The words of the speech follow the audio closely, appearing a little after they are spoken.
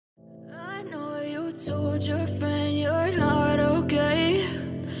told your friend you're not okay,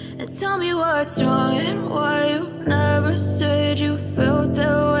 and tell me what's wrong and why you never said you felt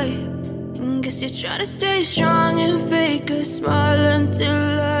that way. And guess you're trying to stay strong and fake a smile until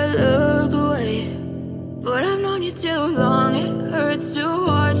I look away. But I've known you too long, it hurts to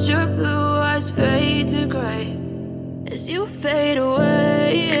watch your blue eyes fade to gray as you fade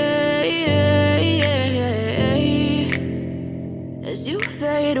away, as you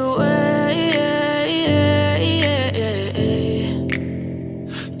fade away.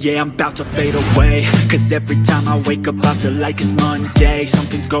 Yeah, I'm about to fade away, cause every time I wake up I feel like it's Monday.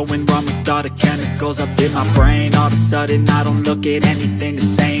 Something's going wrong with all the chemicals up in my brain. All of a sudden I don't look at anything the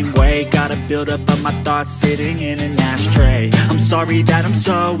same way. Got a buildup of my thoughts sitting in an ashtray. I'm sorry that I'm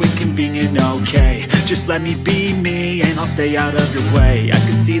so inconvenient, okay. Just let me be me and I'll stay out of your way. I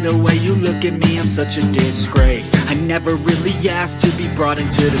can see the way you look at me, I'm such a disgrace. I never really asked to be brought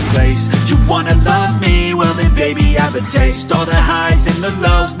into this place. You wanna love me? Well then baby I have a taste. All the highs and the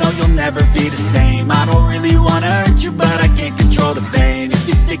lows, no you'll never be the same. I don't really wanna hurt you but I can't control the pain. If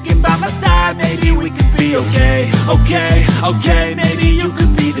you're sticking by my side maybe we could be okay. Okay, maybe you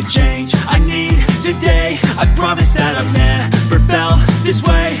could be the change I need today. I promise that I've never felt this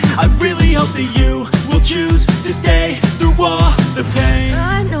way. I really hope that you will choose to stay through all the pain.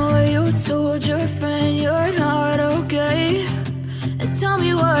 I know you told your friend you're not okay, and tell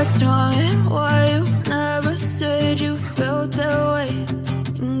me what's wrong and why you never said you felt that way.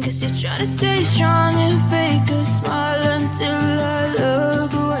 And guess you're trying to stay strong and fake a smile until I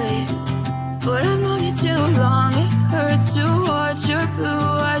look away. But I've known you too long, it hurts to watch your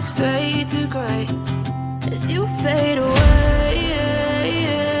blue eyes fade to gray as you fade away,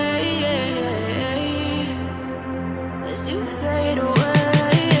 as you fade away,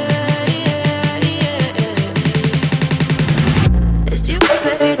 as you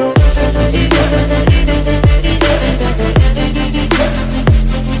fade away.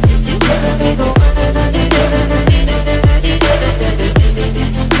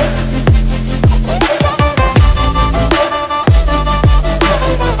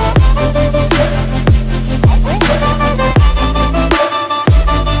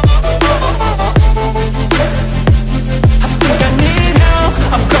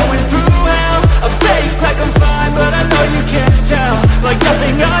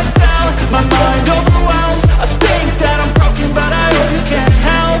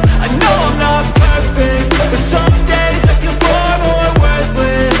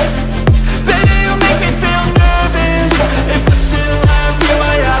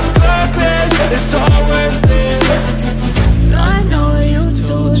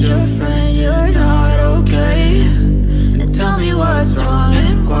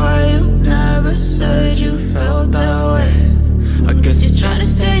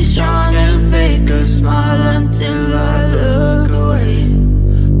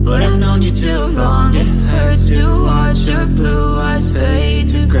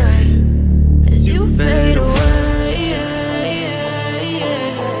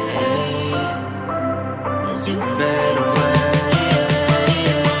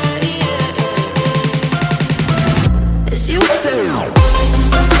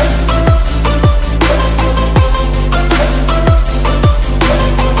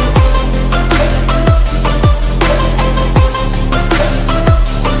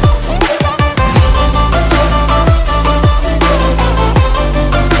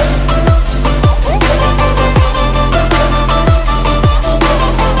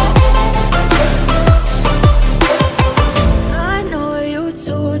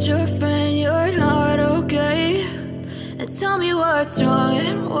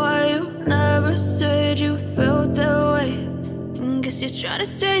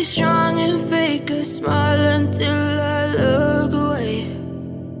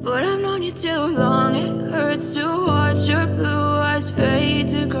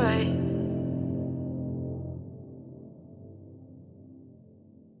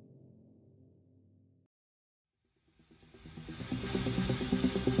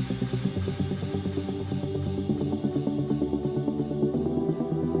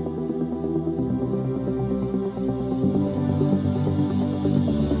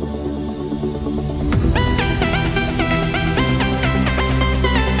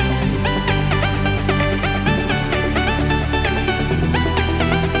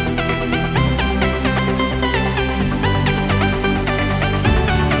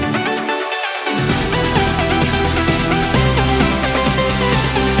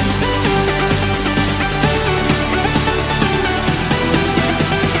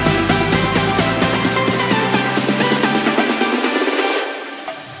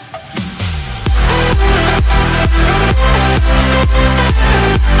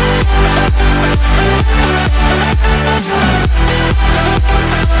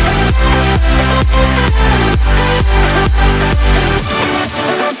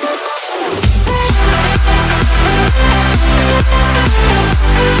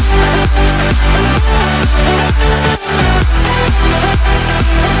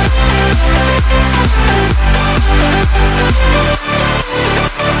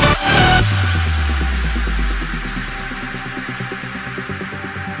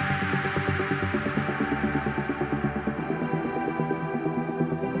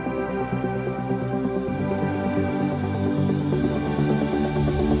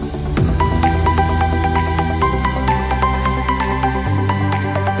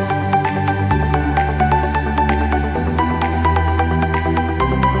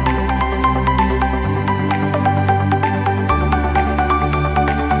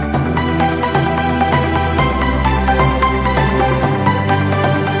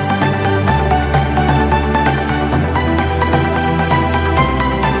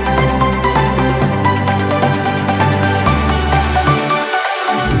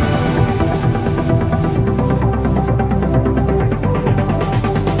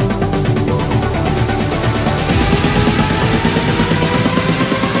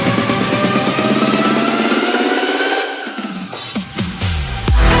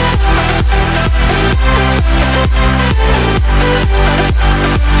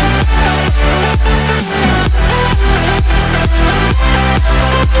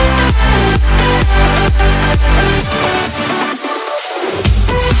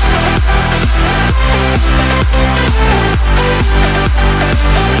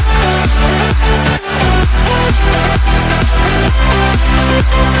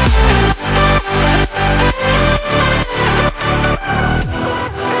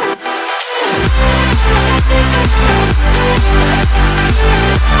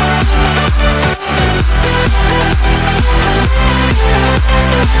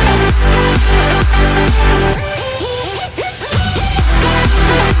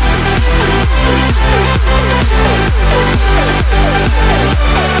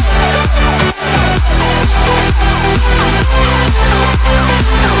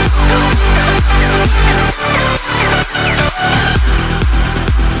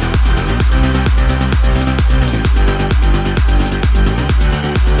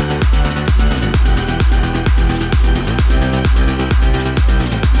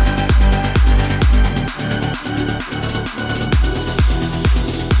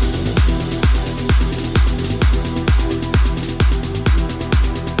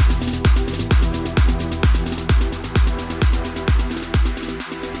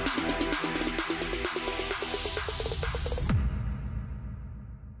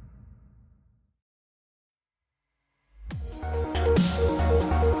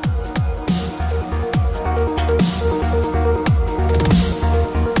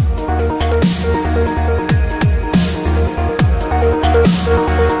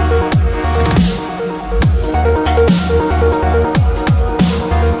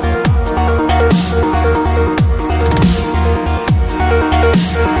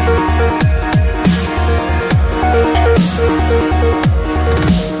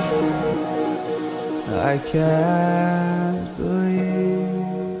 I can't believe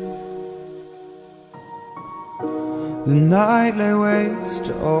the night lay waste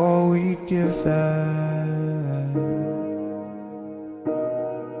to all we'd given.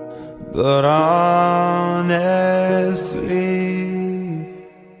 But honestly,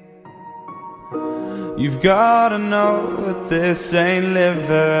 you've gotta know that this ain't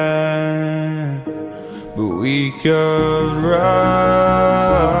living. But we could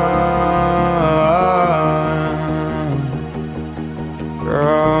run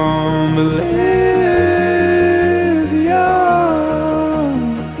from Elysium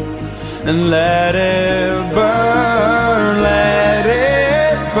and let it burn, let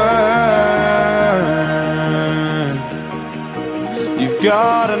it burn. You've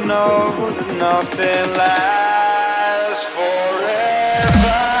gotta know that nothing lasts forever.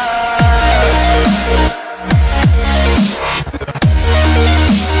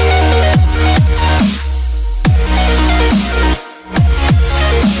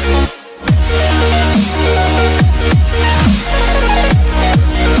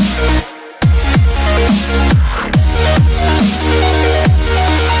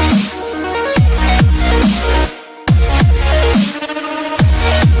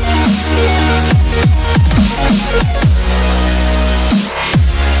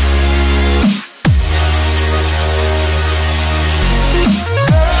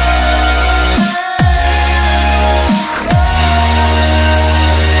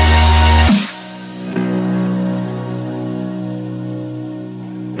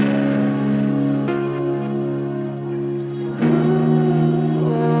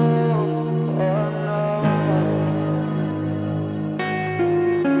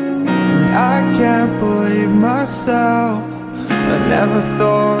 Myself, I never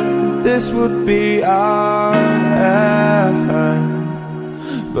thought that this would be our end,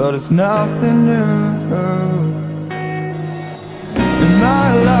 but it's nothing new. And my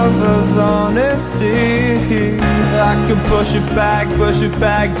lover's honesty, I can push it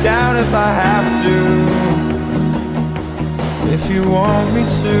back down if I have to, if you want me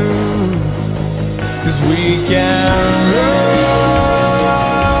to, 'cause we can run.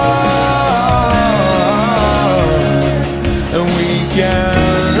 And we can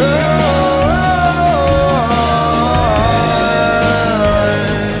run,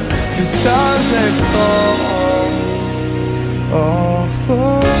 'cause stars they fall all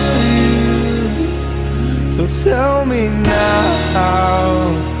for you. So tell me now,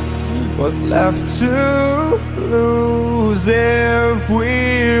 what's left to lose if we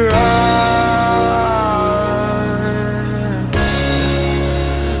run?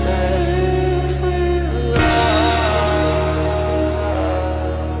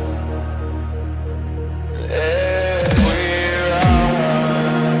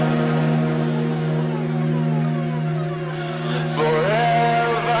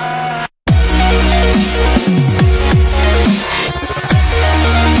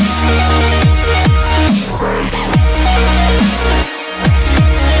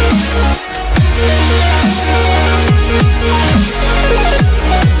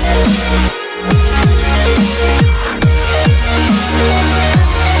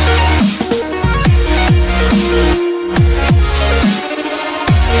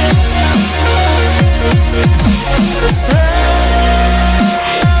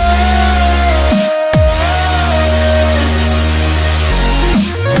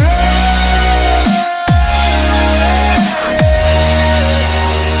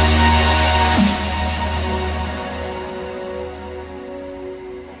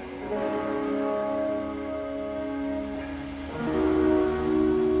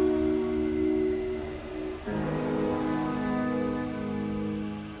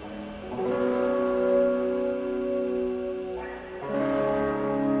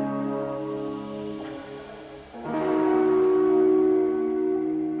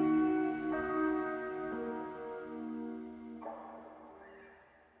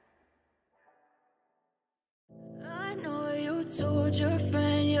 Told your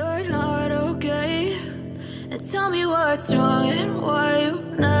friend you're not okay, and tell me what's wrong and why you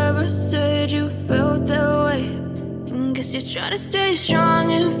never said you felt that way. And guess you're trying to stay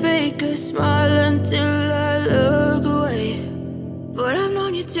strong and fake a smile until I look away. But I've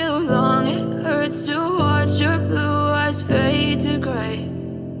known you too long, it hurts to watch your blue eyes fade to gray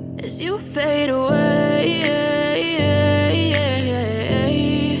as you fade away,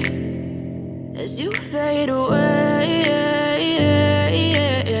 as you fade away.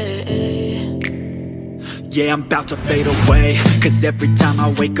 Yeah, I'm about to fade away, cause every time I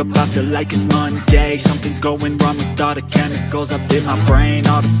wake up I feel like it's Monday. Something's going wrong with all the chemicals up in my brain.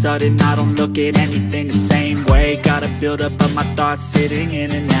 All of a sudden I don't look at anything the same way. Gotta build up of my thoughts sitting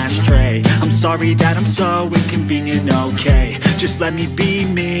in an ashtray. I'm sorry that I'm so inconvenient, okay. Just let me be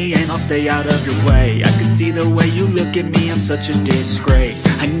me and I'll stay out of your way. I can see the way you look at me, I'm such a disgrace.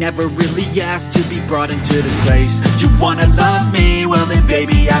 I never really asked to be brought into this place. You wanna love me? Well then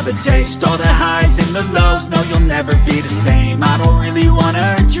baby I have a taste. All the highs and the lows, no you'll never be the same. I don't really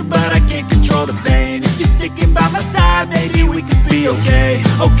wanna hurt you but I can't control the pain. If you're sticking by my side, maybe we could be okay.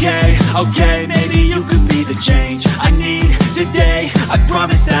 Okay, maybe you could be the change I need today. I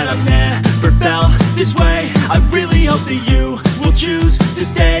promise that I've never felt this way. I really hope that you will choose to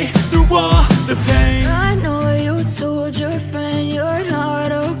stay through all the pain. I know you told your friend you're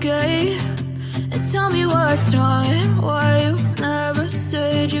not okay, and tell me what's wrong and why you never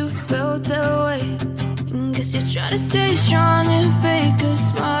said you felt that way. Guess you're trying to stay strong and fake a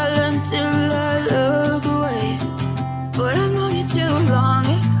smile until I look away. But I've known you too long,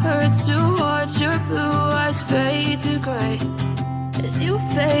 it hurts to watch your blue eyes fade to gray as you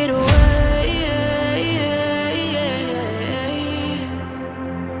fade away.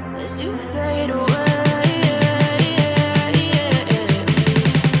 As you fade away.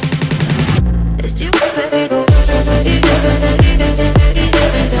 As you fade away.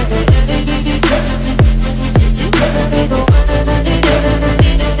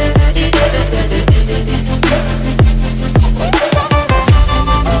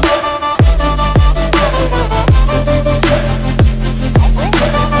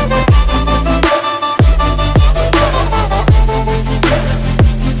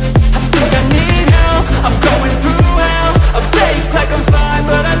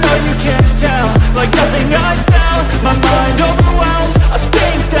 Like nothing I felt, my mind overwhelms. I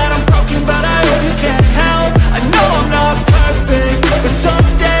think that I'm broken, but I hope you can't help. I know I'm not perfect, but some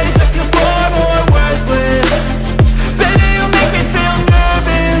days I feel far more worthless. Baby, you make me feel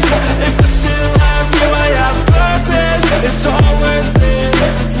nervous. If I still have you, I have purpose. It's all worth it.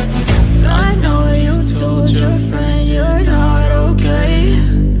 I know you told your friend you're not okay,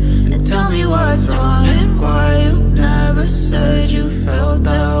 and tell me what's wrong and why you never said you felt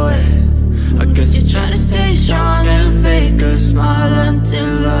that way. I guess you're trying to stay strong and fake a smile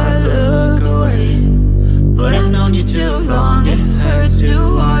until I look away. But I've known you too long, it hurts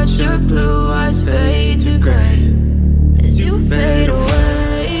to watch your blue eyes fade to gray as you fade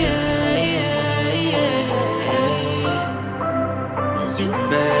away. As you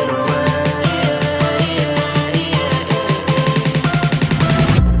fade away.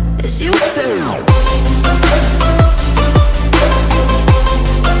 As you fade away.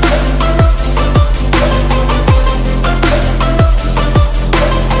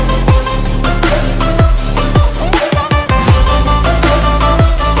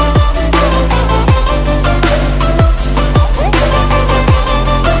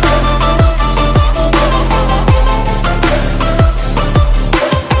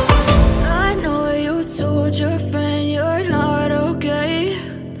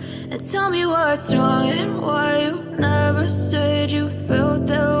 What's wrong and why you never said you felt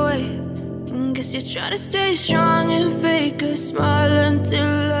that way. Guess you're trying to stay strong and fake a smile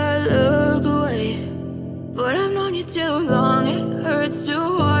until I look away. But I've known you too long, it hurts to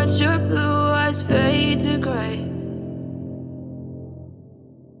watch your blue eyes fade to gray.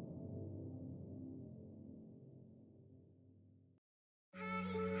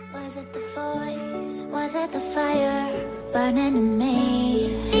 Was it the voice? Was it the fire burning in me?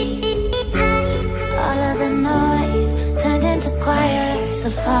 All of the noise turned into choirs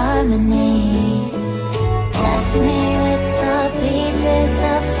of harmony. Left me with the pieces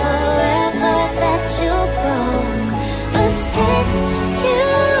of forever that you broke. But since you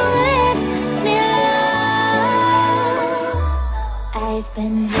left me alone, I've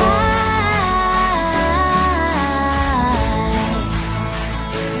been high.